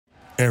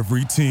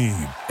Every team,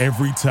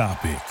 every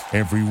topic,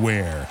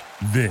 everywhere.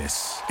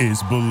 This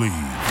is Believe.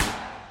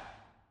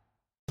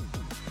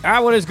 All right,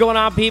 what is going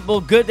on,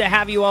 people? Good to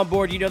have you on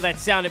board. You know that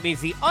sound. It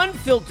means the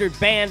Unfiltered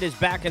band is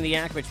back in the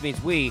act, which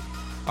means we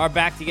are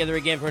back together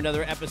again for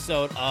another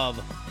episode of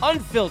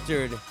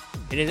Unfiltered.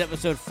 It is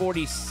episode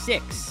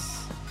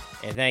 46.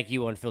 And thank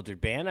you,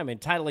 Unfiltered band. I'm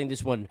entitling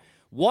this one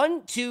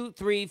 1, 2,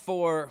 3,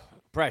 4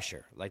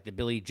 Pressure, like the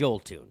Billy Joel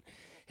tune.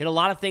 Hit a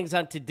lot of things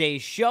on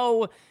today's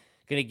show.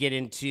 Going to get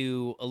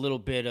into a little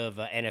bit of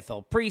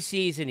NFL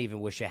preseason, even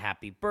wish a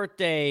happy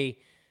birthday,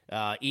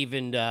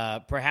 even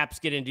perhaps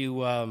get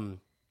into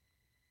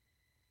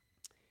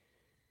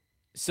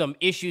some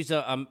issues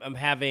I'm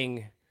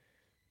having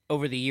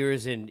over the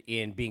years in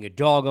being a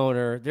dog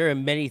owner. There are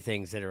many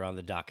things that are on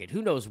the docket.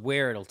 Who knows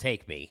where it'll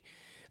take me?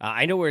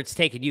 I know where it's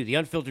taking you, the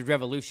Unfiltered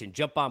Revolution.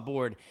 Jump on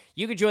board.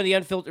 You can join the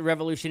Unfiltered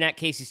Revolution at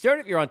Casey Stern.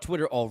 If you're on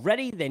Twitter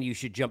already, then you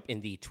should jump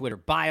in the Twitter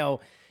bio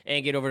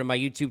and get over to my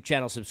YouTube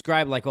channel,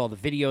 subscribe, like all the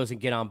videos,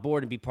 and get on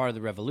board and be part of the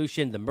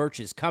revolution. The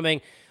merch is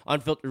coming.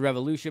 Unfiltered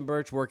Revolution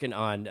merch, working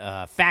on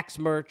facts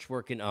merch,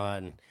 working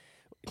on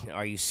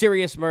Are You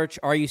Serious merch.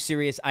 Are you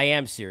serious? I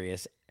am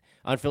serious.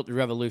 Unfiltered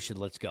Revolution,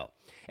 let's go.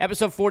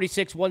 Episode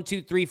 46, 1,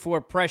 2, 3,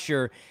 4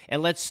 Pressure.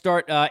 And let's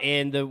start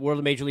in the world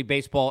of Major League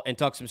Baseball and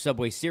talk some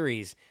Subway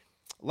Series.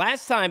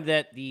 Last time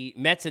that the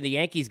Mets and the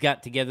Yankees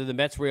got together, the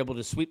Mets were able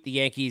to sweep the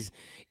Yankees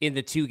in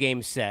the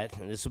two-game set.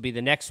 And this will be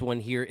the next one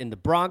here in the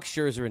Bronx.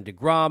 Scherzer and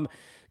DeGrom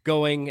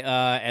going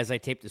as I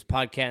tape this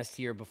podcast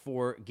here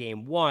before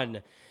Game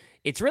 1.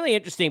 It's really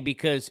interesting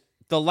because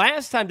the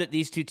last time that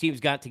these two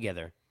teams got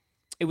together,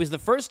 it was the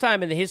first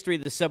time in the history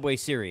of the Subway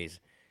Series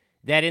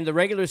that in the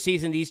regular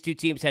season these two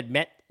teams had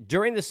met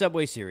during the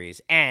Subway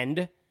Series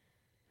and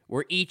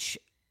were each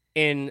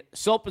in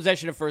sole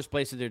possession of first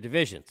place of their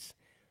divisions.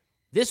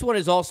 This one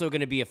is also going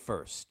to be a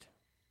first.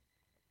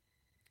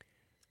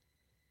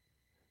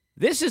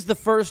 This is the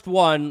first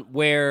one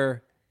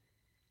where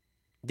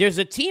there's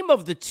a team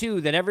of the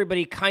two that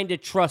everybody kind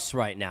of trusts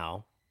right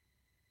now.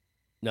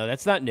 No,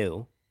 that's not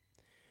new.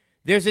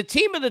 There's a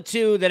team of the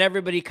two that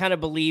everybody kind of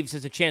believes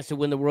has a chance to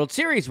win the World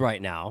Series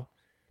right now.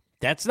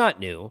 That's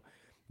not new.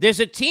 There's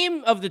a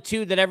team of the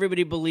two that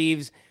everybody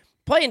believes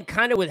playing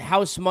kind of with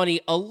house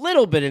money a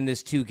little bit in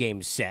this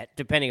two-game set,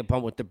 depending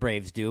upon what the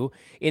Braves do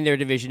in their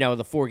division now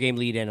with a 4-game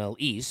lead NL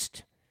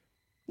East.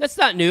 That's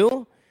not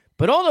new,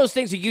 but all those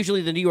things are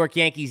usually the New York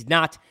Yankees,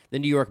 not the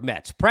New York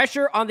Mets.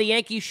 Pressure on the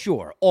Yankees,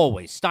 sure,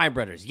 always.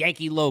 Steinbrenner's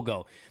Yankee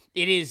logo.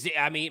 It is,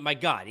 I mean, my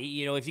God,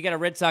 you know, if you got a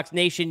Red Sox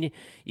nation,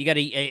 you got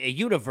a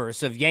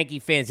universe of Yankee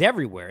fans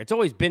everywhere. It's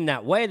always been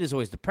that way. There's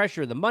always the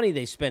pressure, the money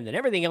they spend, and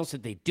everything else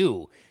that they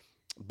do.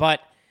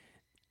 But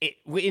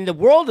in the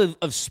world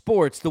of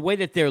sports, the way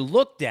that they're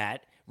looked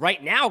at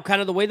right now, kind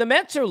of the way the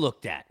Mets are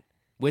looked at,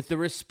 with the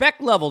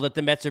respect level that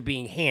the Mets are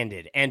being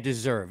handed and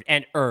deserved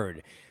and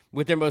earned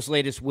with their most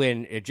latest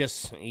win.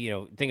 Just, you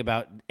know, think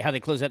about how they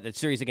closed out that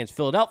series against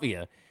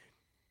Philadelphia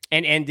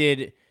and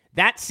ended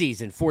that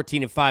season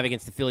 14-5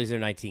 against the Phillies in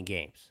their 19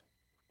 games.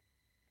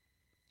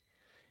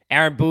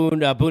 Aaron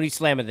Boone, Booney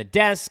slamming the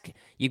desk.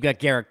 You've got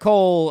Garrett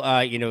Cole,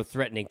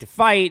 threatening to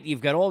fight.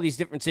 You've got all these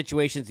different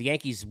situations. The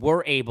Yankees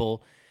were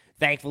able,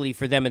 thankfully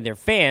for them and their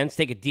fans,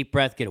 take a deep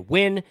breath, get a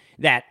win,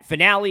 that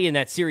finale in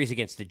that series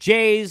against the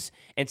Jays,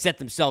 and set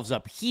themselves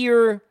up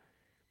here,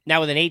 now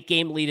with an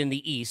 8-game lead in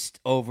the East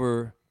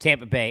over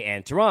Tampa Bay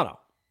and Toronto.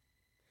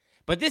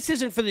 But this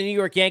isn't for the New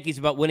York Yankees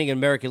about winning an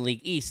American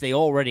League East. They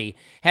already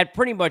had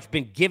pretty much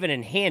been given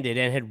and handed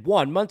and had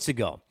won months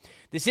ago.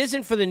 This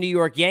isn't for the New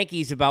York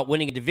Yankees about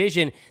winning a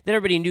division that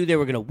everybody knew they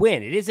were going to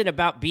win. It isn't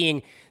about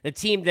being the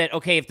team that,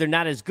 okay, if they're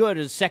not as good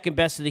as second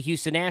best of the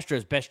Houston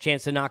Astros, best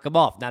chance to knock them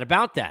off. Not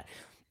about that.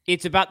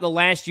 It's about the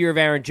last year of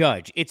Aaron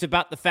Judge. It's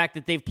about the fact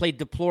that they've played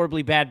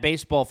deplorably bad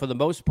baseball for the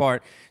most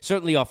part.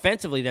 Certainly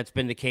offensively, that's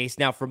been the case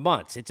now for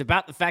months. It's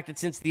about the fact that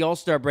since the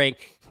All-Star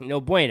break, no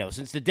bueno.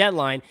 Since the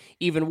deadline,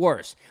 even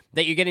worse.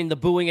 That you're getting the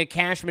booing of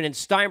Cashman and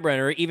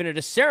Steinbrenner, even at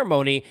a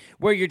ceremony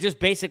where you're just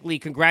basically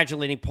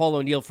congratulating Paul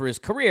O'Neill for his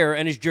career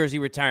and his jersey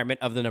retirement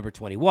of the number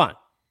 21.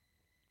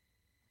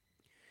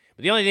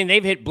 But the only thing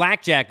they've hit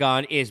blackjack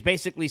on is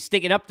basically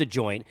sticking up the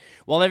joint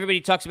while everybody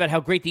talks about how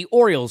great the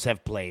Orioles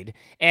have played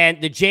and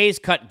the Jays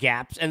cut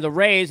gaps and the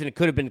Rays, and it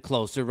could have been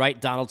closer,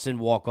 right? Donaldson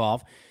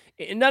walk-off.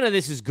 None of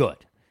this is good.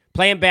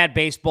 Playing bad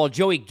baseball.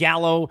 Joey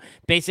Gallo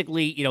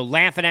basically,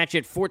 laughing at you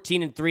at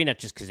 14-3, not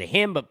just because of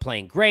him, but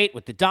playing great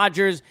with the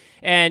Dodgers.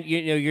 And,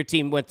 your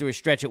team went through a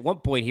stretch at one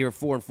point here of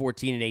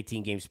 4-14 in an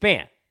 18-game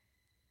span.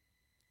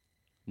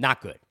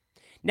 Not good.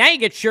 Now you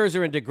get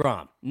Scherzer and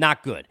DeGrom.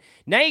 Not good.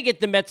 Now you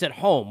get the Mets at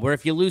home, where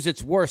if you lose,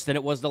 it's worse than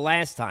it was the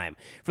last time.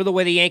 For the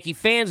way the Yankee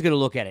fans going to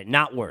look at it,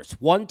 not worse.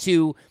 1,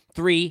 2,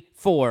 3,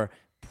 4.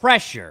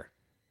 Pressure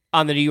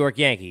on the New York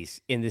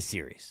Yankees in this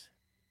series.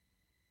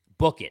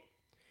 Book it.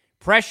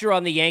 Pressure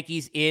on the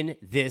Yankees in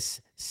this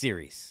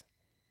series.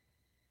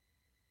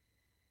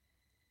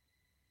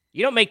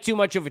 You don't make too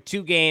much over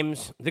 2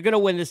 games. They're going to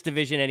win this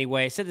division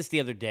anyway. I said this the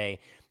other day.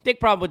 Big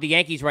problem with the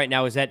Yankees right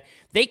now is that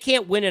they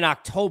can't win in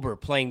October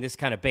playing this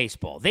kind of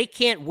baseball. They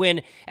can't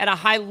win at a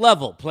high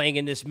level playing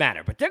in this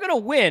manner, but they're going to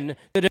win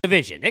the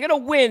division. They're going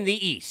to win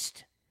the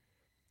East.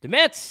 The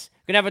Mets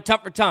are going to have a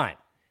tougher time.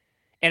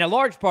 And a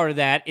large part of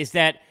that is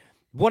that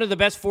one of the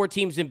best 4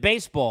 teams in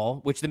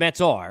baseball, which the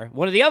Mets are,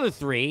 one of the other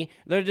 3,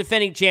 they're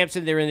defending champs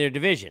and they're in their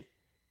division.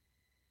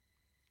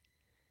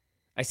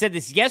 I said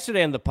this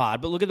yesterday on the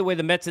pod, but look at the way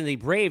the Mets and the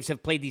Braves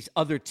have played these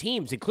other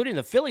teams, including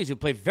the Phillies, who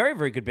played very,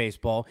 very good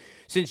baseball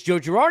since Joe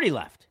Girardi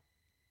left.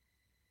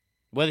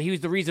 Whether he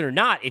was the reason or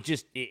not,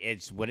 a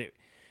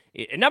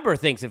number of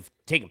things have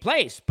taken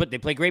place, but they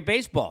play great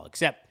baseball,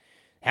 except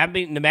haven't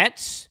beaten the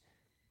Mets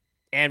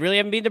and really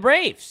haven't beaten the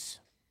Braves.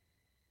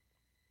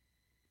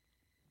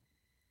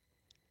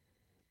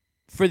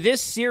 For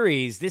this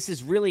series, this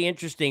is really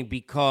interesting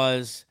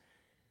because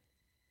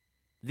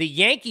the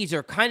Yankees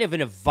are kind of in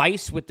a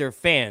vice with their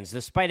fans,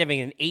 despite having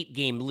an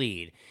 8-game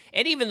lead.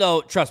 And even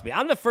though, trust me,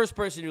 I'm the first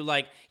person who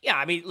look,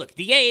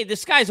 the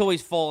sky's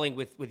always falling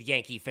with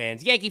Yankee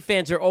fans. Yankee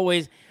fans are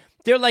always,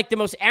 they're like the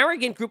most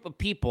arrogant group of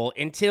people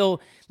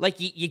until,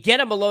 you get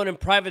them alone in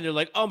private, they're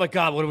like, oh my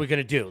God, what are we going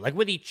to do? Like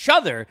with each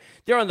other,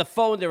 they're on the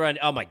phone, they're on,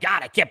 oh my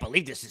God, I can't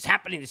believe this is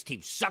happening. This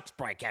team sucks,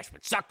 Brian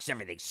Cashman sucks,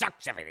 everything,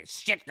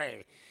 shit.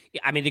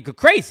 I mean, they go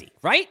crazy,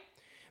 right?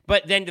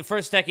 But then the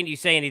first second you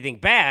say anything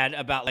bad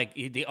about,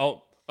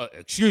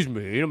 excuse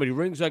me, you know how many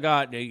rings I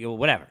got,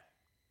 whatever.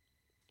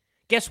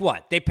 Guess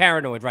what? They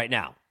paranoid right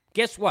now.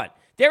 Guess what?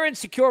 They're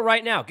insecure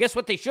right now. Guess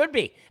what they should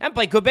be? And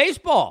play good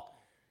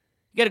baseball.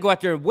 You got to go out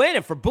there and win.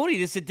 And for Booney,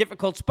 this is a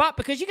difficult spot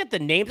because you got the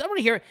names. I want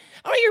to hear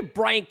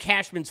Brian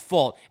Cashman's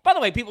fault. By the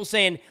way, people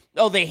saying,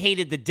 oh, they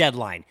hated the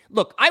deadline.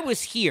 Look, I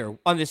was here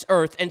on this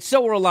earth, and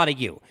so were a lot of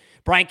you.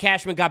 Brian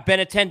Cashman got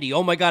Benintendi.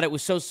 Oh, my God, it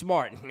was so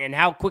smart. And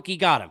how quick he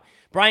got him.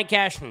 Brian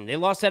Cashman, they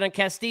lost that on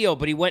Castillo,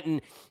 but he went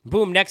and,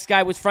 boom, next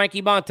guy was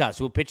Frankie Montas,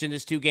 who will pitch in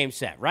this 2-game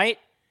set, right?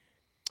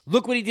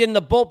 Look what he did in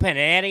the bullpen,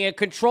 adding a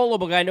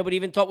controllable guy nobody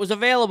even thought was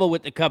available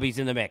with the Cubbies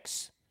in the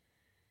mix.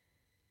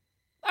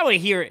 I want to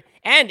hear it.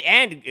 And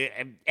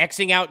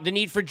Xing out the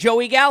need for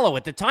Joey Gallo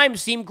at the time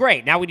seemed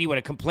great. Now, do you want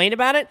to complain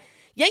about it?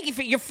 Yankee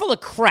fan, you're full of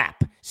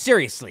crap.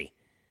 Seriously.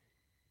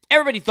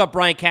 Everybody thought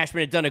Brian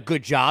Cashman had done a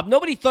good job.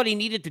 Nobody thought he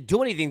needed to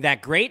do anything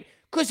that great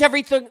because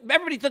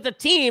everybody thought the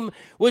team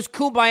was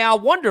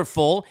kumbaya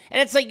wonderful,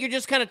 and it's like you're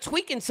just kind of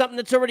tweaking something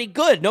that's already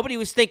good. Nobody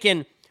was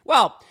thinking,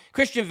 well,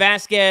 Christian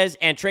Vasquez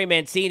and Trey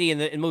Mancini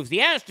and the moves the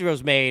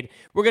Astros made,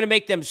 we're going to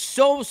make them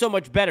so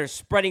much better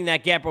spreading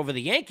that gap over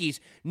the Yankees.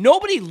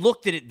 Nobody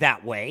looked at it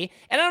that way,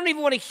 and I don't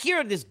even want to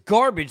hear this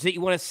garbage that you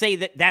want to say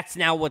that that's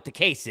now what the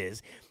case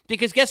is,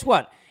 because guess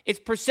what? It's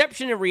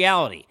perception and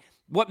reality.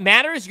 What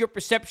matters is your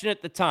perception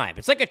at the time.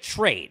 It's like a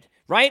trade,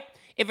 right?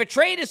 If a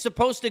trade is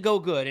supposed to go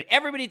good and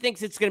everybody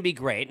thinks it's going to be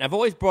great, and I've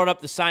always brought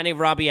up the signing of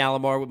Robbie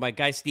Alomar with my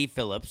guy Steve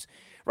Phillips,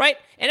 right?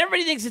 And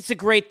everybody thinks it's a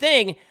great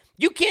thing.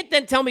 You can't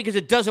then tell me because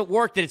it doesn't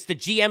work that it's the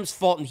GM's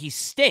fault and he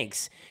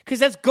stinks, because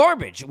that's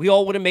garbage. We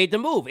all would have made the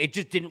move. It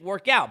just didn't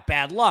work out.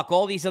 Bad luck,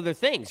 all these other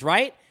things,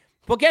 right?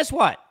 Well, guess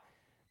what?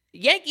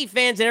 Yankee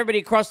fans and everybody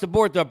across the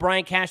board thought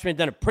Brian Cashman had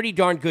done a pretty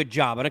darn good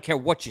job. I don't care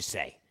what you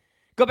say.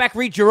 Go back,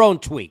 read your own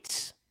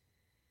tweets.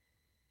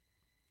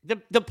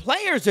 The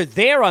players are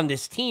there on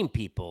this team,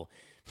 people.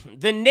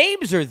 The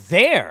names are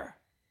there.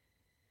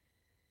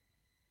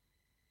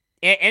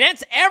 And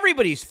that's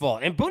everybody's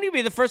fault. And Booney will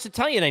be the first to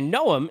tell you, and I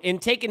know him, in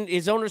taking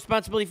his own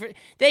responsibility for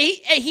that.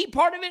 He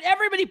part of it,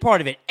 everybody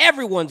part of it.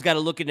 Everyone's got to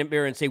look in the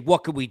mirror and say,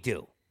 what could we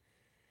do?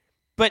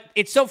 But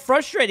it's so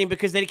frustrating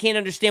because they can't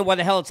understand why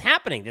the hell it's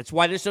happening. That's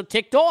why they're so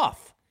ticked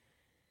off.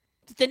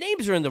 The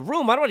names are in the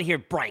room. I don't want to hear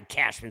Brian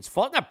Cashman's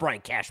fault. Not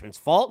Brian Cashman's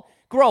fault.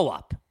 Grow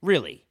up.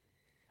 Really.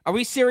 Are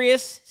we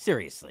serious?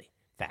 Seriously.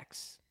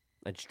 Facts.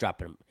 I'm just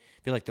dropping them. I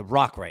feel like The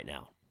Rock right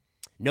now.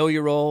 Know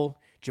your role.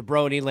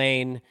 Jabroni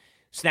Lane.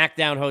 Snack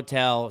Down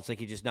Hotel. It's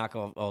like you just knock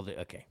off all the...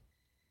 Okay.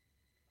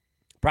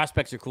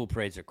 Prospects are cool.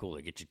 Parades are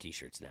cooler. Get your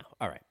T-shirts now.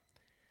 All right.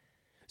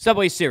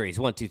 Subway Series.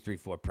 1, 2, 3,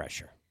 4.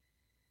 Pressure.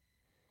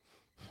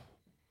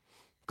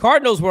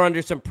 Cardinals were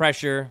under some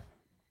pressure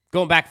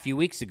going back a few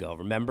weeks ago.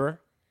 Remember?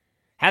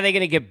 How are they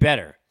going to get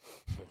better?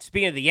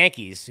 Speaking of the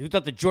Yankees, who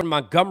thought the Jordan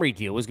Montgomery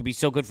deal was going to be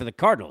so good for the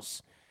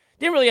Cardinals?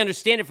 Didn't really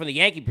understand it from the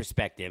Yankee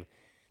perspective.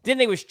 Didn't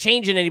think it was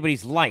changing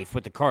anybody's life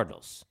with the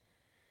Cardinals.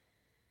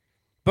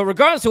 But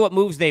regardless of what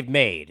moves they've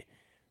made,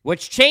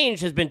 what's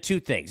changed has been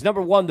two things.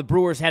 Number one, the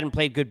Brewers hadn't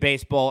played good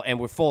baseball and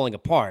were falling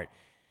apart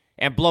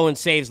and blowing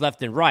saves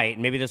left and right.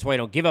 And maybe that's why I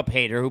don't give up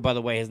Hader, who, by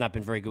the way, has not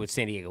been very good with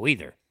San Diego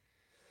either.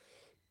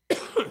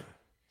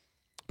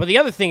 But the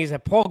other thing is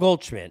that Paul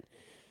Goldschmidt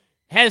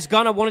has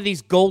gone on one of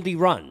these Goldie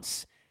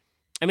runs.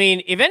 I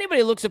mean, if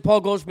anybody looks at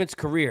Paul Goldschmidt's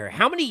career,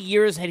 how many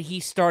years had he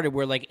started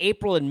where like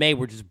April and May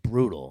were just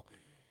brutal?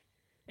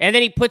 And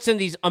then he puts in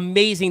these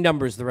amazing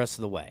numbers the rest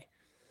of the way.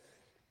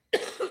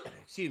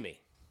 Excuse me.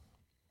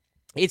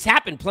 It's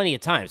happened plenty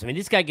of times. I mean,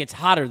 this guy gets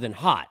hotter than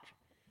hot.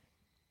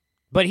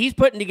 But he's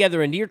putting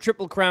together a near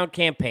Triple Crown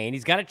campaign.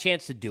 He's got a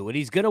chance to do it.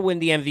 He's going to win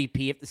the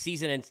MVP if the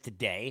season ends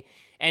today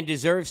and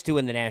deserves to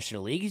in the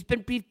National League. He's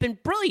been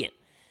brilliant.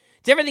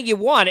 It's everything you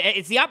want.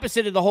 It's the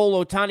opposite of the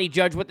whole Ohtani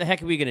Judge, what the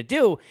heck are we going to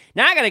do?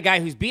 Now I got a guy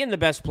who's being the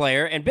best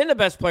player and been the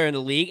best player in the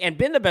league and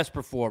been the best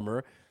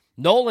performer.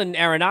 Nolan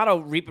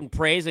Arenado reaping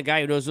praise, a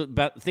guy who knows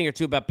about a thing or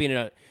two about being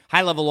a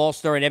high-level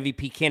all-star and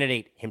MVP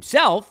candidate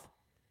himself.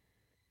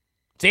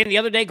 Saying the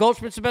other day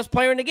Goldschmidt's the best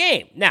player in the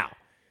game. Now,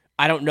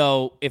 I don't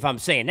know if I'm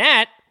saying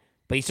that,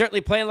 but he's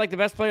certainly playing like the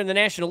best player in the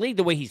National League.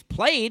 The way he's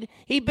played,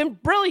 he's been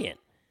brilliant.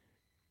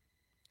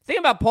 The thing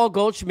about Paul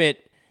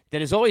Goldschmidt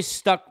that has always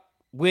stuck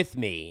with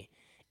me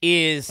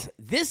is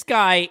this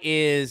guy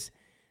is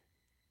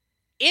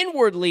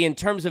inwardly, in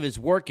terms of his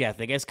work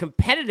ethic, as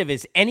competitive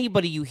as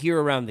anybody you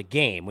hear around the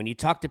game when you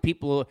talk to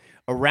people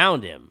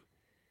around him.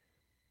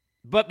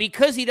 But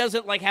because he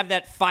doesn't like have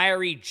that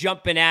fiery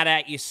jumping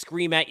at you,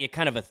 scream at you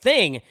kind of a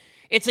thing,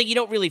 it's like you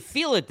don't really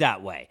feel it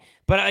that way.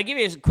 But I'll give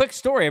you a quick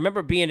story. I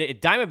remember being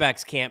at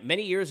Diamondbacks camp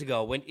many years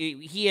ago when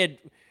he had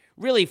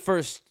really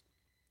first,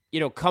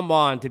 come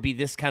on to be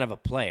this kind of a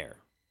player.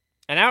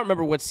 And I don't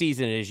remember what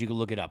season it is. You can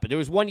look it up. But there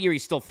was one year he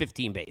stole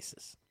 15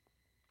 bases.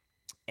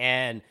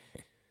 And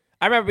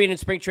I remember being in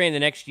spring training the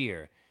next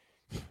year.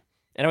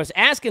 And I was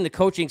asking the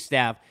coaching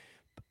staff,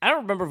 I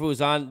don't remember if it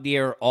was on the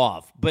air or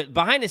off, but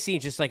behind the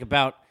scenes, just like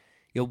about,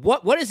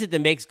 what is it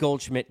that makes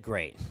Goldschmidt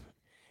great?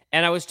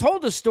 And I was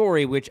told a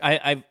story, which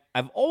I've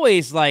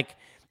always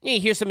you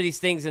hear some of these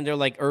things and they're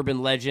like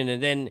urban legend.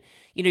 And then,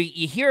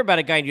 you hear about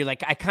a guy and you're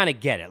like, I kind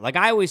of get it. Like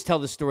I always tell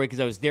the story because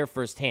I was there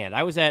firsthand.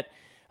 I was at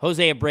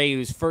Jose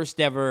Abreu's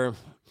first ever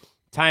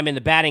time in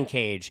the batting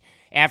cage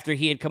after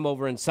he had come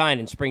over and signed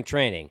in spring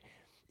training.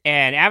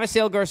 And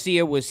Avisail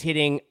Garcia was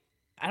hitting,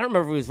 I don't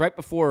remember if it was right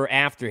before or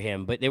after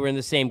him, but they were in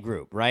the same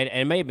group, right? And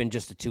it may have been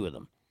just the two of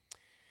them.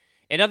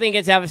 And nothing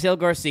against Avisail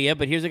Garcia,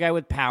 but here's a guy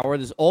with power.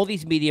 There's all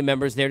these media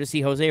members there to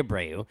see Jose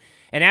Abreu.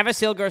 And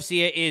Avisail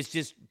Garcia is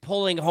just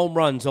pulling home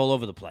runs all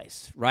over the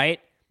place, right?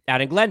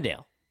 Out in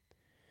Glendale.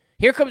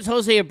 Here comes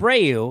Jose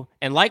Abreu,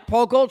 and like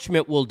Paul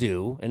Goldschmidt will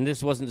do, and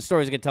this wasn't the story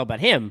I was going to tell about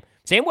him,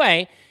 same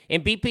way,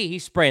 in BP,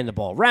 he's spraying the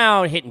ball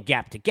around, hitting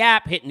gap to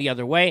gap, hitting the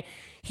other way.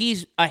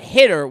 He's a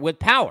hitter with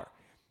power.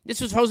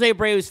 This was Jose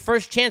Abreu's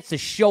first chance to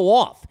show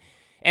off.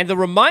 And the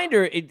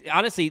reminder,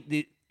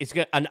 honestly, it's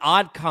an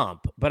odd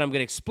comp, but I'm going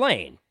to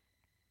explain.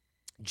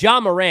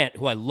 John Morant,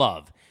 who I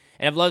love,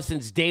 and I've loved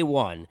since day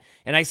one,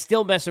 and I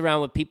still mess around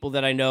with people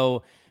that I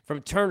know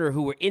from Turner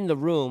who were in the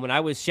room, and I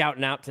was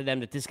shouting out to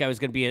them that this guy was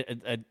going to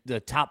be the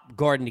top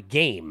guard in the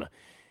game.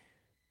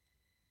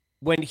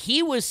 When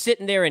he was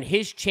sitting there in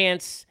his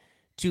chance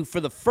to, for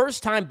the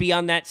first time, be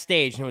on that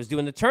stage, and I was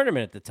doing the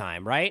tournament at the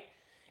time, right?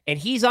 And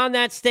he's on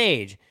that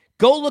stage.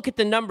 Go look at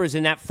the numbers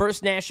in that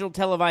first national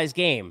televised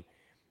game.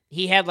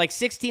 He had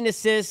 16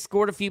 assists,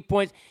 scored a few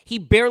points. He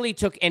barely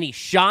took any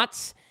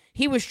shots.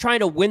 He was trying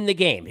to win the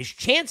game. His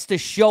chance to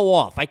show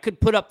off. I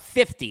could put up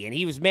 50, and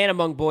he was man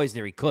among boys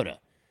there. He could have.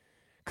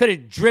 Could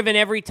have driven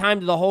every time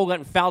to the hole,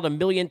 gotten fouled a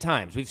million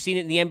times. We've seen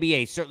it in the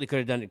NBA. Certainly could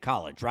have done it in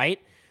college, right?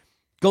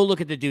 Go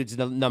look at the dudes,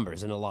 the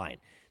numbers in the line.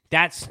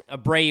 That's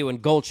Abreu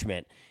and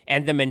Goldschmidt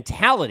and the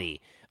mentality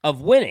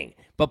of winning.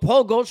 But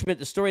Paul Goldschmidt,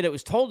 the story that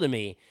was told to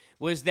me,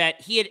 was that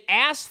he had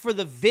asked for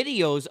the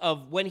videos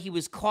of when he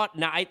was caught.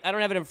 Now, I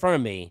don't have it in front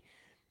of me,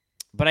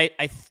 but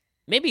I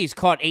maybe he's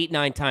caught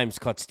 8-9 times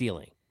caught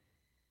stealing.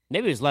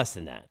 Maybe it was less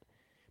than that.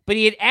 But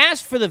he had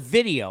asked for the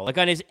video,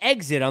 on his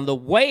exit on the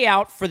way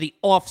out for the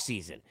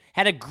offseason.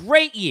 Had a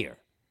great year.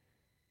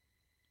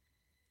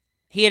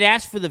 He had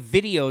asked for the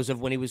videos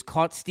of when he was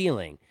caught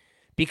stealing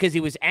because he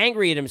was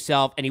angry at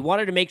himself and he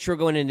wanted to make sure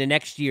going into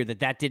next year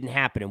that didn't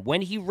happen. And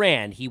when he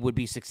ran, he would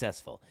be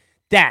successful.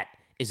 That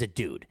is a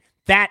dude.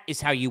 That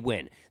is how you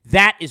win.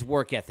 That is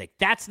work ethic.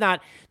 That's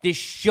not this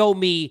show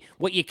me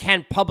what you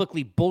can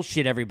publicly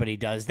bullshit everybody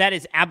does. That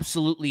is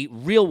absolutely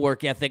real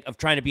work ethic of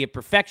trying to be a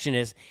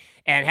perfectionist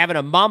and having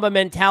a Mamba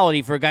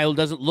mentality for a guy who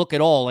doesn't look at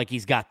all like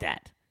he's got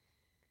that.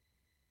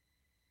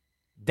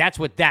 That's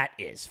what that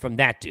is from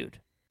that dude.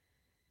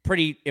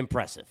 Pretty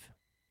impressive.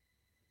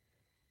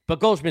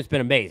 But Goldschmidt's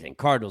been amazing.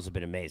 Cardinals have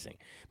been amazing.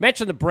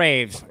 Mention the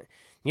Braves.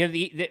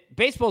 The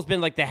baseball's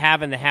been like the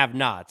have and the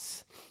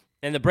have-nots.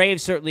 And the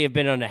Braves certainly have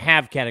been on the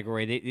have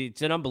category.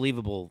 It's an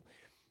unbelievable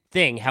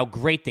thing how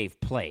great they've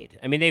played.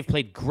 I mean, they've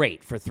played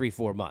great for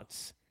 3-4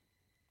 months.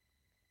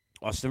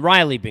 Austin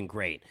Riley been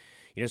great.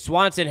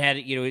 Swanson had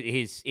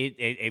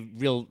a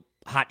real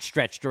hot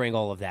stretch during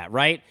all of that,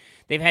 right?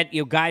 They've had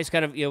guys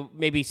kind of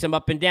maybe some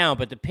up and down,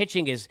 but the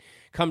pitching has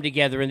come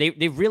together, and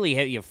they've really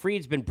had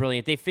Fried's been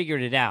brilliant. They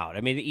figured it out.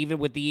 I mean, even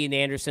with the Ian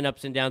Anderson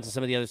ups and downs and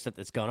some of the other stuff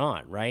that's gone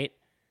on, right?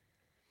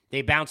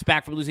 They bounce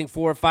back from losing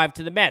 4 or 5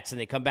 to the Mets,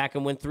 and they come back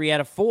and win 3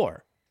 out of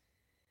 4.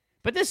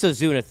 But this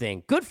Ozuna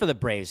thing, good for the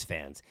Braves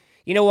fans.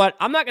 You know what?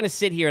 I'm not going to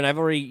sit here, and I've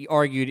already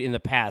argued in the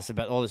past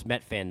about all this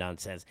Met fan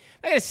nonsense.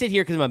 I'm not going to sit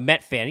here because I'm a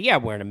Met fan. Yeah,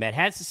 I'm wearing a Met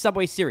hat. It's the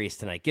Subway Series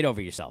tonight. Get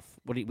over yourself.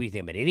 What do you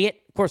think? I'm an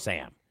idiot? Of course I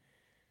am.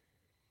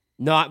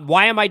 Not.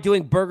 Why am I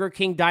doing Burger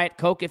King Diet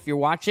Coke if you're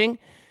watching?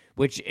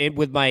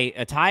 With my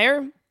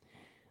attire?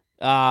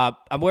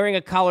 I'm wearing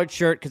a collared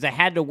shirt because I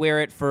had to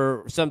wear it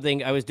for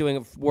something I was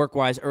doing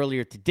work-wise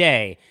earlier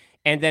today.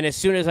 And then as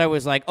soon as I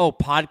was like, oh,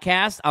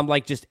 podcast, I'm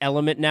like just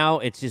Element now.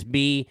 It's just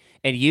me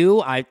and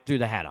you. I threw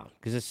the hat on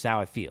because this is how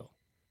I feel,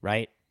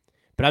 right?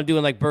 But I'm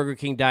doing like Burger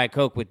King Diet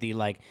Coke with the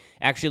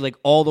actually like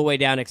all the way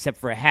down except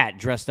for a hat,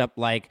 dressed up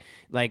like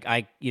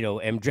I,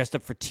 am dressed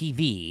up for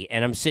TV,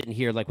 and I'm sitting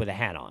here like with a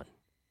hat on.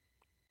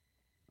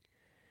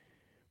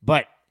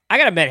 But I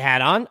got a Met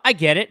hat on. I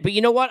get it. But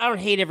you know what? I don't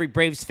hate every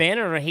Braves fan.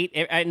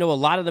 I know a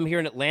lot of them here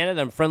in Atlanta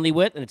that I'm friendly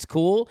with, and it's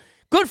cool.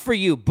 Good for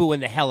you booing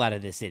the hell out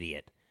of this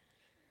idiot.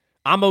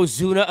 I'm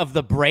Ozuna of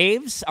the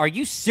Braves? Are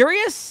you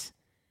serious?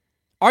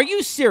 Are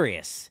you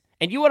serious?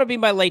 And you want to be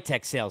my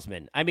latex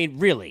salesman? I mean,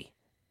 really?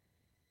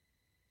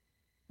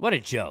 What a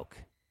joke.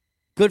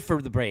 Good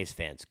for the Braves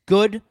fans.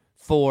 Good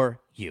for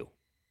you.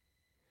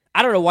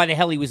 I don't know why the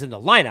hell he was in the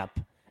lineup,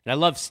 and I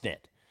love Snit.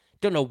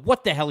 Don't know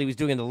what the hell he was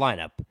doing in the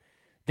lineup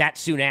that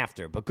soon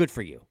after, but good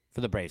for you,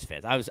 for the Braves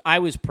fans. I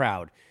was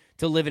proud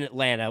to live in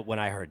Atlanta when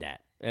I heard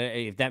that.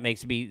 If that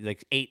makes me,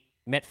 like 8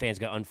 Met fans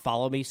going to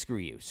unfollow me, screw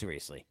you,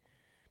 seriously.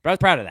 But I was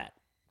proud of that.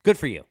 Good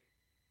for you.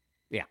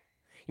 Yeah.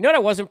 You know what I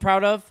wasn't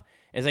proud of,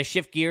 as I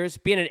shift gears?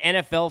 Being an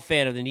NFL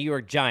fan of the New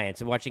York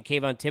Giants and watching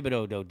Kayvon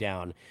Thibodeau go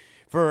down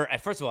for,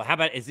 first of all, how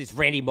about is this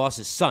Randy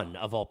Moss's son,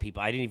 of all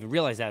people? I didn't even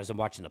realize that as I'm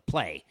watching the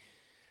play.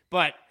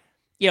 But,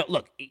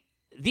 look,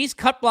 these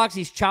cut blocks,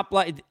 these chop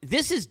blocks,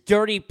 this is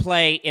dirty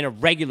play in a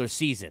regular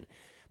season.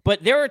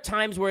 But there are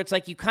times where it's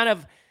like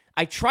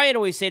I try and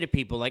always say to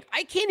people, like,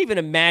 I can't even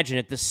imagine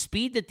at the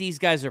speed that these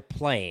guys are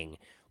playing,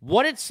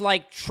 what it's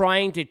like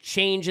trying to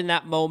change in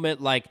that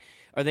moment. Like,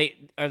 are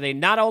they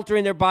not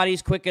altering their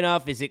bodies quick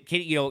enough? Is it,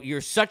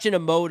 you're such in a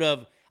mode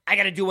of, I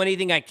got to do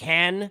anything I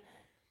can.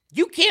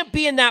 You can't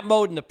be in that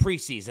mode in the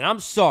preseason. I'm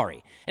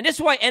sorry. And this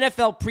is why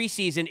NFL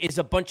preseason is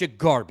a bunch of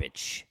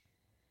garbage.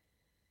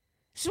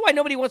 This is why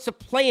nobody wants to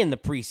play in the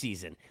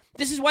preseason.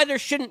 This is why there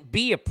shouldn't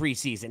be a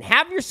preseason.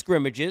 Have your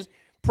scrimmages,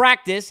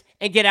 practice,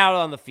 and get out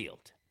on the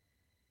field.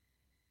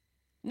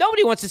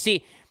 Nobody wants to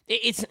see.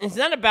 It's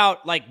not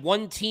about like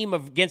one team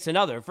against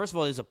another. First of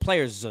all, there's a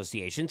players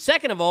association.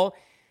 Second of all,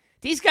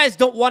 these guys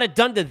don't want it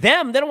done to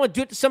them. They don't want to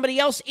do it to somebody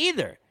else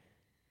either.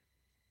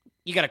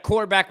 You got a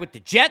quarterback with the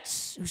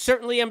Jets, who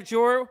certainly, I'm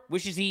sure,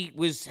 wishes he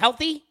was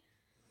healthy.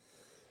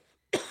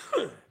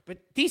 But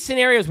these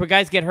scenarios where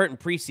guys get hurt in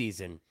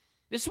preseason,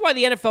 this is why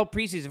the NFL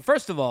preseason,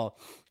 first of all,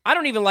 I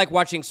don't even like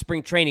watching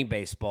spring training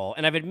baseball,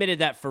 and I've admitted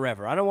that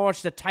forever. I don't want to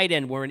watch the tight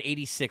end where an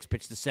 86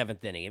 pitched the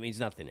 7th inning. It means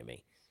nothing to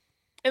me.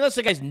 Unless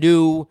the guy's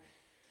new,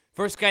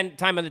 first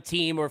time on the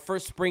team, or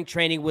first spring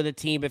training with a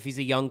team if he's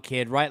a young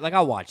kid, right? Like,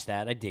 I'll watch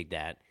that. I dig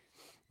that.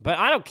 But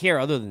I don't care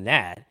other than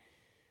that.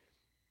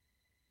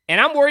 And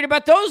I'm worried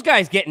about those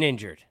guys getting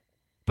injured.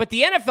 But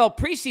the NFL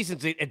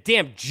preseason's a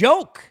damn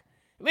joke.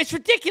 I mean, it's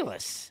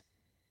ridiculous.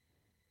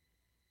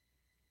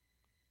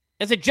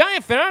 As a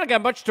Giant fan, I don't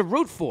got much to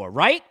root for,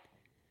 right?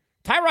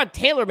 Tyrod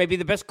Taylor may be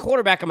the best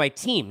quarterback on my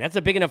team. That's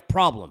a big enough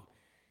problem.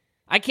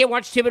 I can't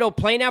watch Thibodeau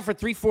play now for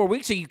 3-4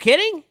 weeks. Are you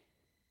kidding?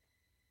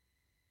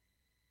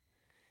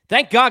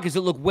 Thank God, because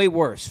it looked way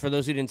worse. For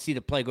those who didn't see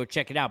the play, go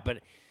check it out.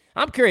 But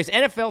I'm curious,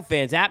 NFL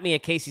fans, at me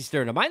at Casey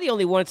Stern, am I the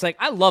only one? It's like,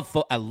 I love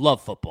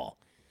football.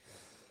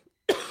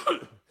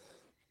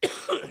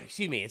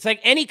 Excuse me. It's like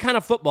any kind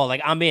of football,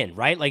 like I'm in,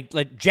 right?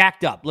 Like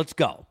jacked up. Let's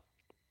go.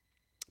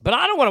 But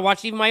I don't want to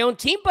watch even my own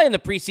team play in the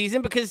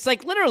preseason because it's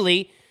like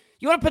literally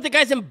you want to put the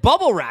guys in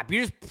bubble wrap.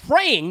 You're just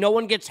praying no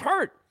one gets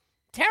hurt.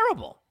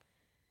 Terrible.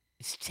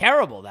 It's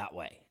terrible that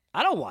way.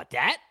 I don't want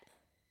that.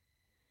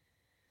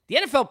 The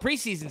NFL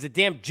preseason's a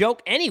damn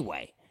joke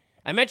anyway.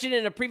 I mentioned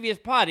in a previous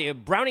pod,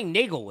 Browning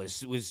Nagel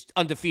was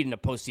undefeated in the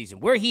postseason.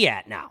 Where he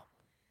at now?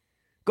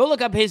 Go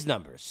look up his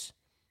numbers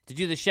to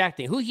do the Shaq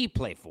thing. Who he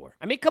play for?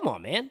 I mean, come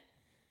on, man.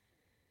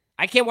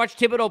 I can't watch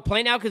Thibodeau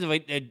play now because of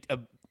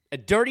a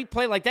dirty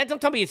play like that.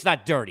 Don't tell me it's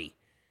not dirty.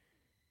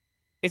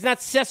 It's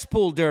not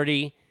cesspool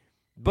dirty,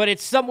 but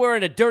it's somewhere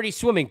in a dirty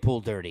swimming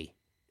pool dirty.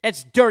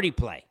 It's dirty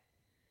play.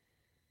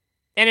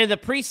 And in the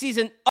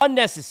preseason,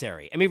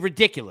 unnecessary. I mean,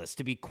 ridiculous,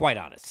 to be quite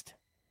honest.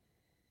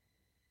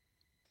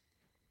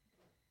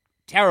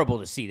 Terrible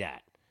to see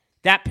that.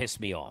 That pissed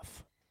me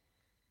off.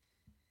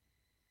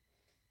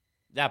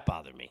 That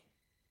bothered me.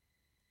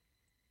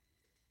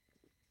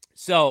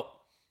 So,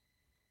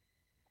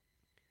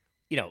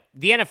 the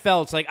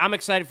NFL, it's like, I'm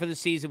excited for the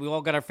season. We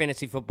all got our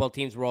fantasy football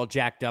teams. We're all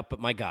jacked up. But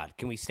my God,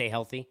 can we stay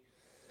healthy?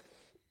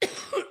 Let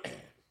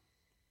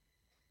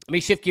me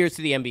shift gears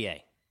to the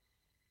NBA.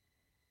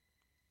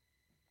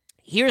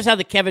 Here's how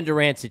the Kevin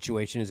Durant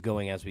situation is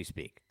going as we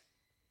speak.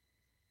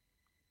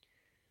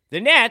 The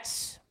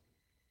Nets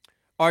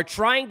are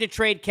trying to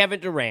trade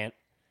Kevin Durant,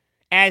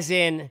 as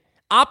in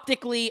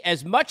optically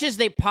as much as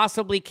they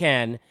possibly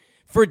can,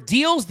 for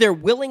deals they're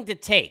willing to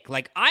take.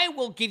 Like, I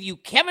will give you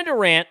Kevin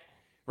Durant,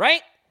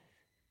 right?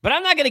 But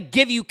I'm not going to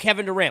give you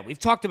Kevin Durant. We've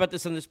talked about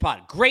this on this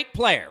pod. Great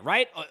player,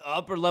 right?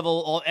 Upper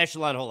level, all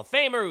echelon Hall of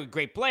Famer,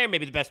 great player,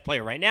 maybe the best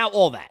player right now,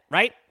 all that,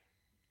 right?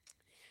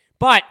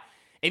 But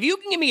if you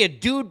can give me a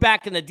dude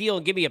back in the deal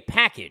and give me a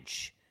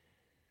package,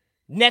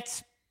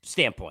 Nets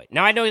standpoint.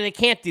 Now, I know they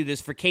can't do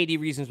this for KD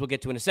reasons we'll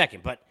get to in a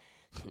second, but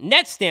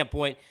Nets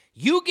standpoint,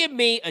 You give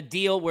me a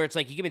deal where it's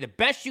like you give me the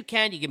best you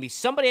can. You give me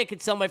somebody I can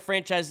sell my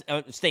franchise,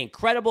 stay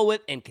incredible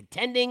with and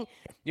contending.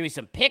 Give me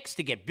some picks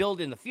to get built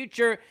in the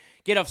future,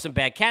 get off some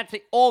bad cap,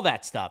 all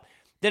that stuff.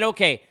 Then,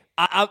 okay,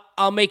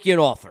 I'll make you an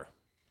offer.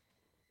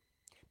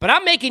 But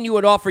I'm making you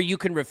an offer you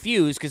can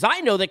refuse because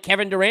I know that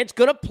Kevin Durant's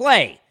going to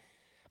play.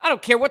 I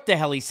don't care what the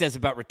hell he says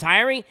about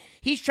retiring.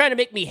 He's trying to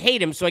make me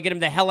hate him so I get him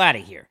the hell out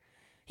of here.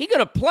 He's going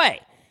to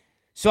play.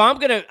 So I'm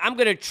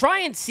gonna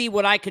try and see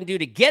what I can do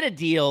to get a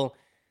deal.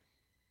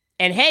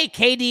 And hey,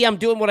 KD, I'm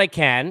doing what I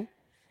can.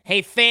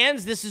 Hey,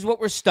 fans, this is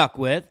what we're stuck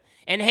with.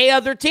 And hey,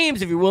 other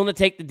teams, if you're willing to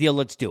take the deal,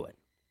 let's do it.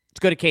 Let's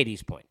go to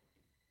KD's point.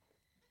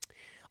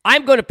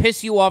 I'm going to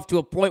piss you off to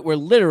a point where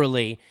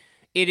literally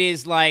it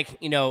is like,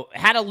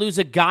 How to Lose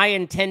a Guy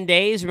in 10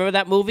 Days. Remember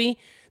that movie?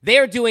 They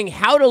are doing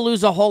How to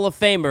Lose a Hall of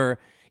Famer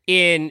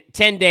in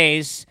 10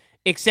 days,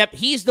 except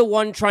he's the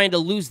one trying to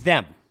lose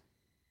them.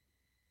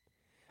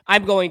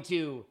 I'm going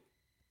to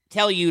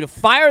tell you to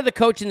fire the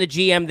coach and the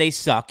GM. They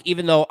suck,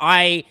 even though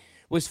I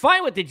was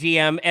fine with the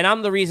GM, and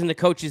I'm the reason the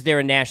coach is there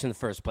in Nash in the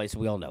first place.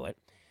 We all know it.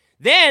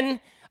 Then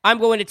I'm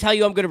going to tell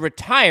you I'm going to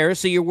retire,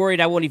 so you're worried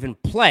I won't even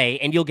play,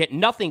 and you'll get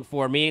nothing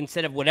for me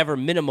instead of whatever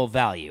minimal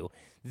value.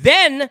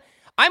 Then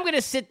I'm going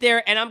to sit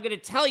there, and I'm going to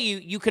tell you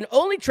you can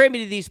only trade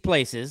me to these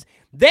places.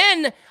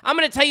 Then I'm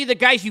going to tell you the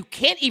guys you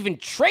can't even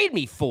trade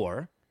me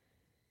for.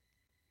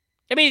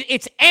 I mean,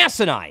 it's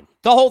asinine,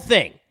 the whole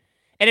thing.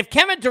 And if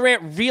Kevin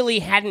Durant really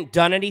hadn't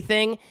done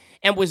anything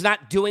and was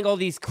not doing all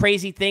these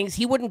crazy things,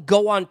 he wouldn't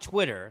go on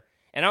Twitter,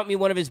 and I don't mean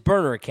one of his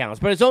burner accounts,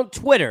 but his own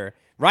Twitter,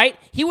 right?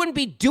 He wouldn't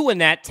be doing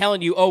that,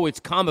 telling you, oh, it's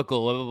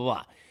comical, blah, blah,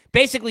 blah.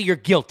 Basically, you're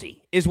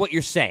guilty is what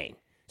you're saying.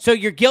 So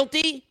you're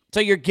guilty,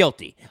 so you're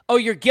guilty. Oh,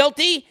 you're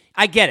guilty?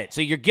 I get it.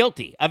 So you're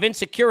guilty of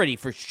insecurity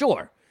for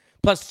sure.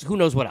 Plus, who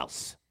knows what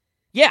else?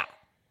 Yeah,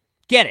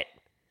 get it.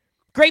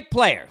 Great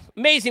player,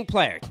 amazing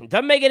player.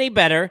 Doesn't make any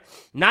better.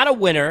 Not a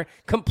winner.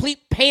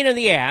 Complete pain in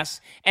the ass.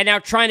 And now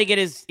trying to get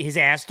his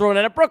ass thrown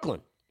out of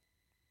Brooklyn.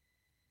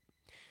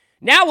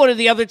 Now what are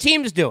the other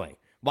teams doing?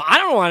 Well, I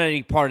don't want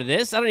any part of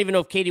this. I don't even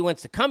know if KD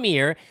wants to come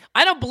here.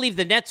 I don't believe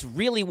the Nets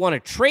really want to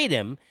trade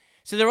him.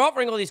 So they're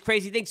offering all these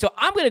crazy things. So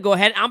I'm going to go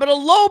ahead and I'm going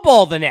to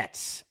lowball the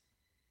Nets.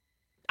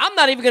 I'm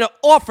not even going to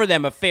offer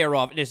them a fair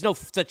offer. There's no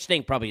such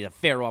thing probably as a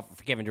fair offer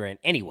for Kevin Durant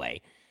anyway.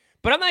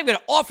 But I'm not even going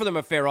to offer them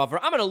a fair offer.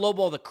 I'm going to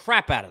lowball the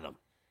crap out of them.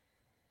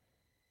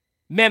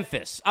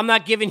 Memphis. I'm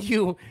not giving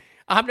you.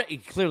 I'm not,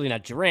 clearly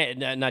not Durant,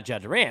 not Ja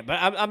Durant, but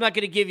I'm not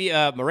going to give you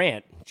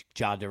Morant.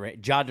 Ja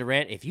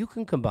Durant. If you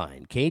can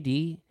combine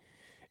KD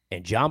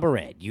and Ja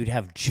Morant, you'd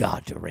have Ja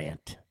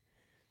Durant.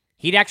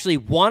 He'd actually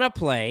want to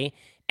play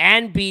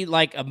and be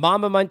like a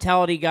Mamba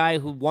mentality guy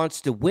who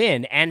wants to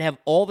win and have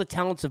all the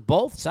talents of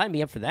both. Sign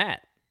me up for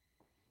that.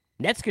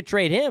 Nets could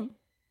trade him.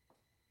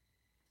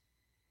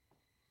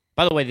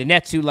 By the way, the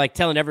Nets who like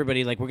telling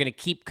everybody like we're going to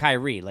keep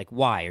Kyrie. Like,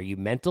 why? Are you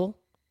mental?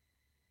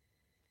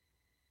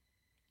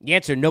 The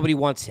answer, nobody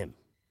wants him.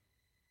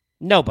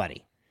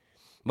 Nobody.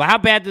 Well, how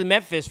bad did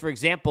Memphis, for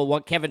example,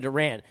 want Kevin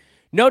Durant?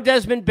 No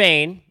Desmond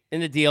Bane in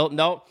the deal.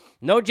 No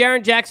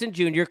Jaren Jackson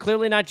Jr.,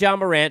 clearly not John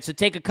Morant. So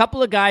take a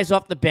couple of guys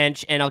off the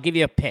bench, and I'll give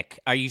you a pick.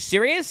 Are you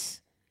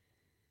serious?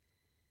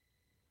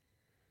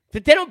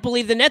 But they don't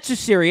believe the Nets are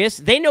serious.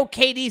 They know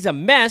KD's a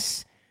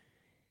mess.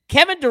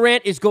 Kevin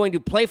Durant is going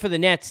to play for the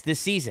Nets this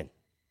season.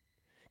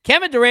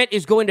 Kevin Durant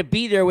is going to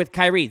be there with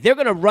Kyrie. They're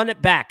going to run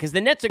it back because the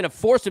Nets are going to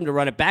force him to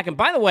run it back. And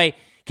by the way,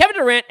 Kevin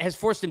Durant has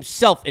forced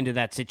himself into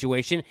that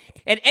situation,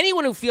 and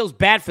anyone who feels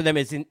bad for them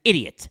is an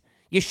idiot.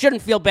 You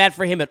shouldn't feel bad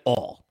for him at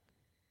all.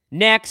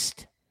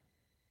 Next.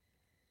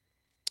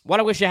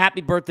 Want to wish a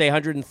happy birthday,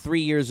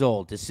 103 years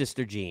old, to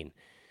Sister Jean.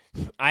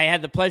 I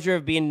had the pleasure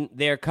of being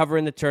there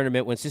covering the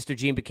tournament when Sister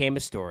Jean became a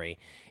story,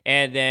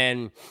 and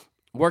then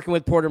working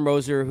with Porter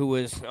Moser, who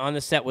was on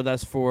the set with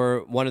us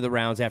for one of the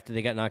rounds after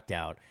they got knocked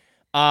out.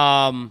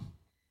 That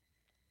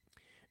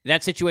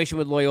situation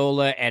with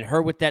Loyola and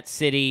her with that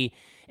city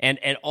and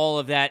all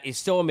of that is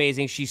so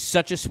amazing. She's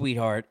such a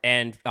sweetheart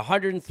and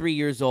 103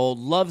 years old,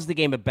 loves the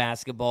game of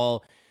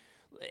basketball,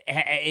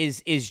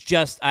 is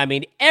just, I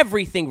mean,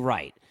 everything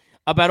right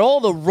about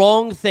all the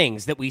wrong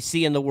things that we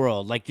see in the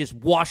world, like just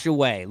wash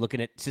away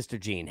looking at Sister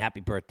Jean.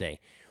 Happy birthday,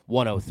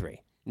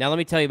 103. Now let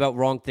me tell you about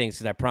wrong things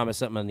because I promised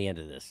something on the end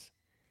of this.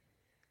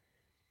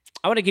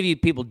 I want to give you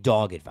people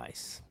dog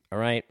advice, all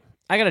right?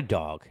 I got a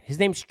dog. His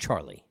name's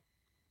Charlie.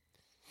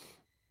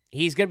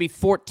 He's going to be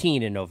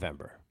 14 in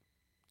November.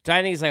 So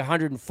I think he's like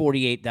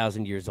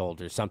 148,000 years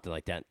old or something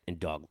like that in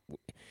dog.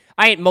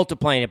 I ain't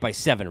multiplying it by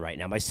 7 right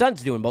now. My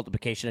son's doing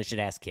multiplication. I should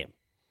ask him.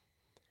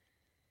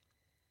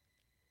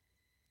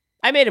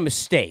 I made a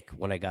mistake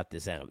when I got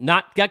this animal.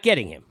 Not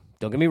getting him.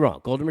 Don't get me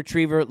wrong. Golden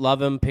Retriever,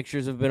 love him.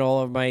 Pictures have been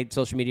all over my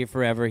social media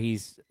forever.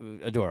 He's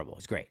adorable.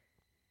 He's great.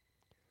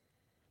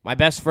 My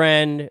best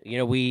friend,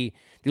 we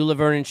do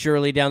Laverne and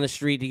Shirley down the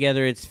street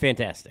together. It's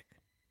fantastic.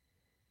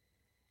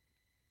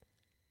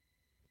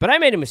 But I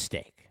made a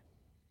mistake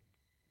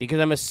because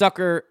I'm a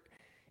sucker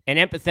and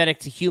empathetic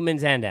to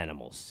humans and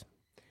animals.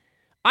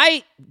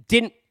 I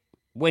didn't,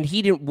 when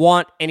he didn't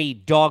want any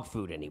dog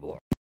food anymore.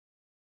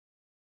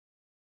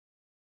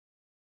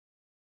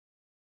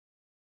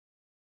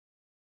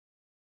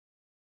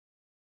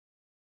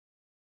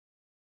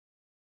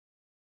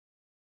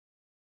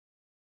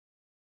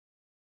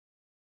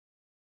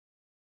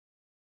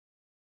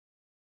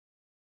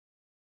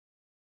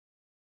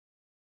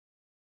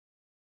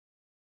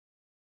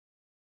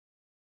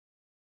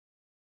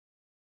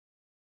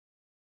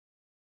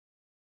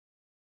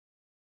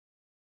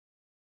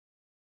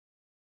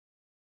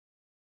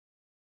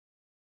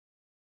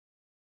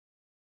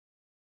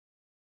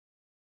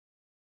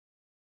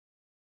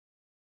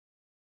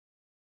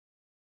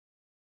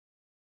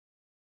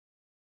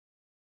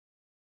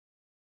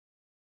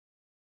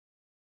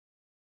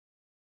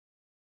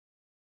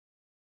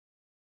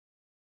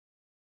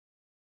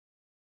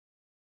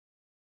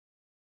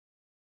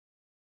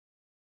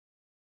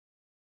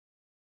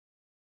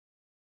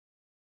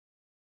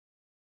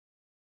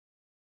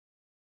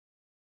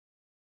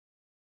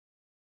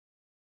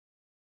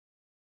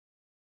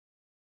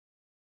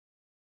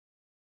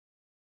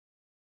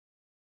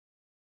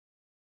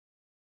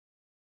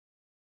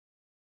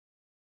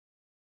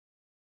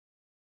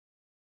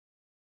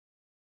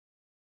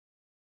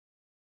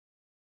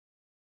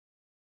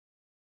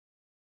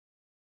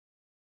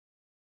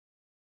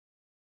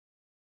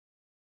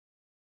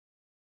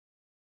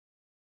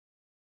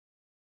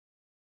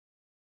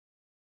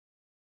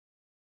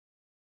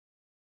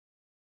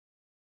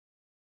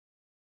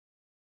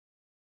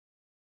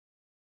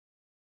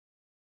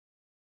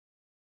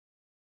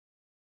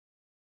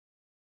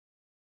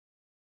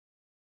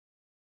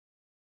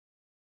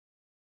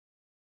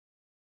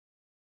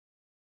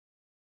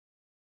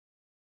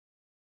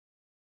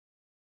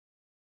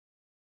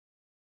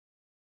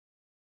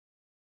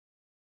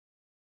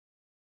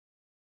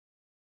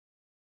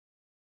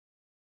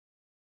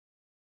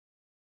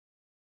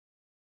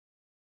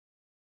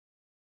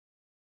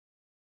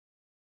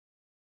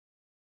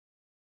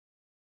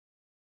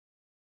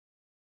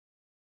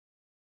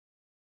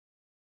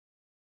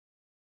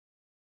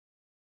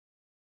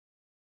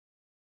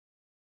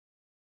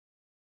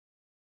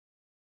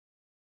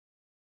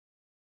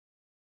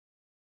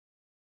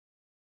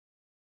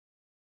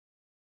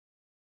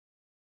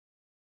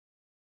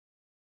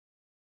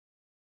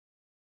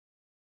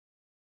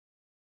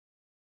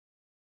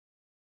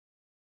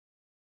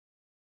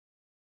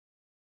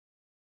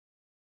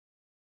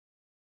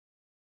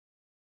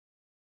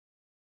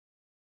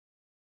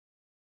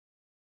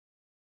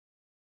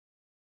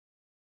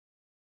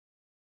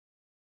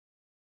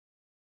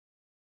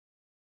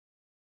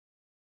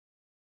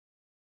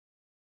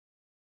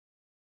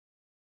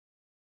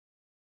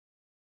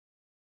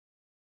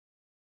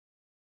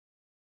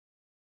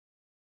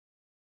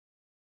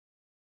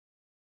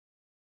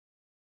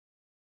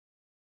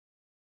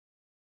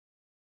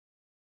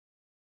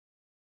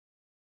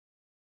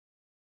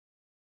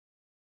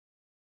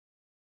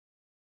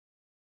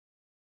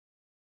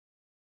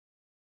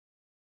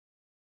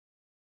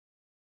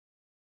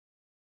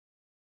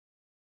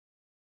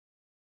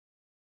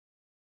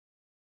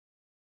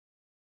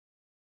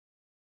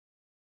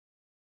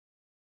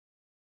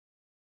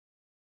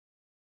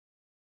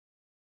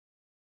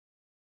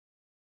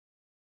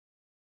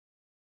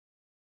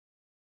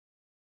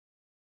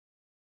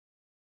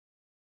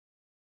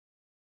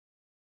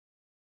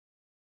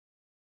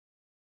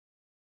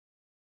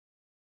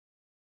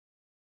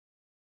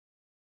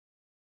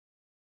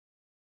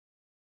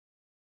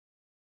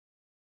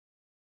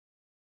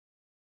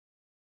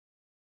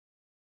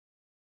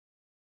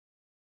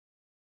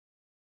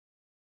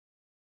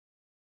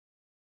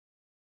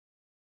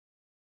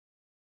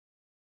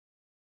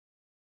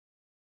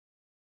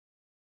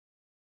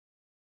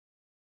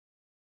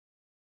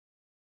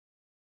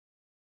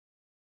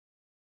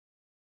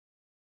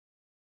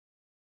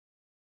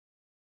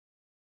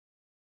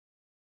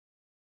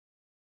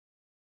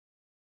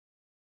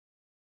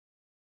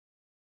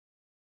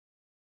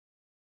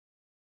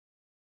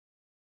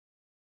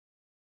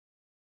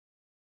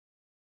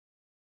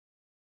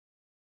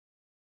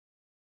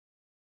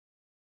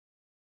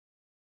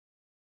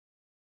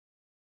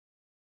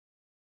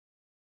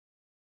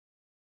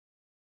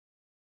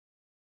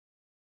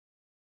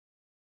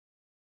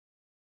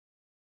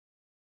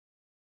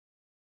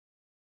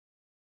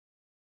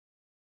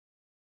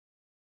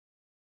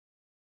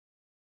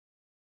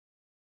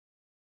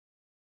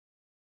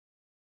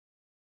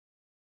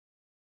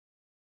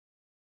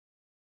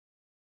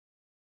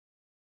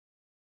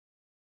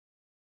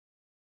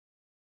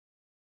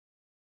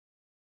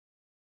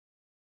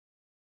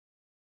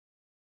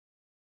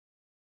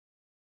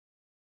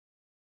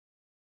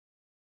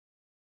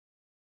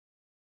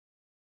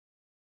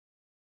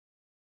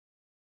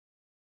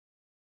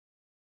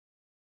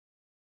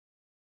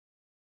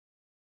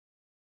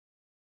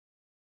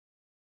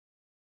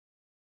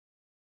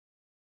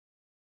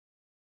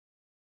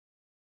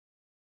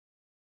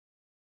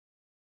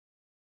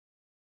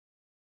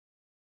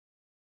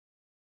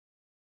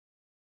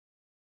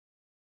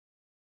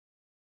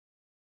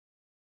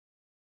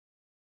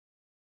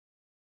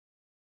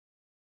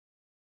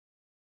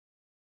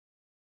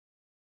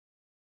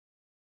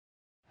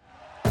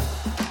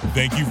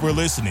 Thank you for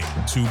listening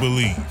to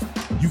Believe.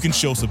 You can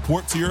show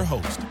support to your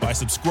host by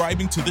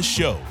subscribing to the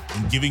show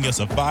and giving us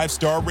a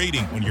 5-star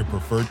rating on your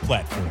preferred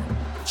platform.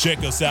 Check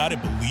us out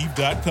at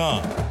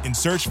Believe.com and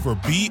search for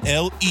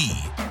BLEAV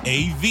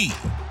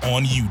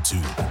on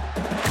YouTube.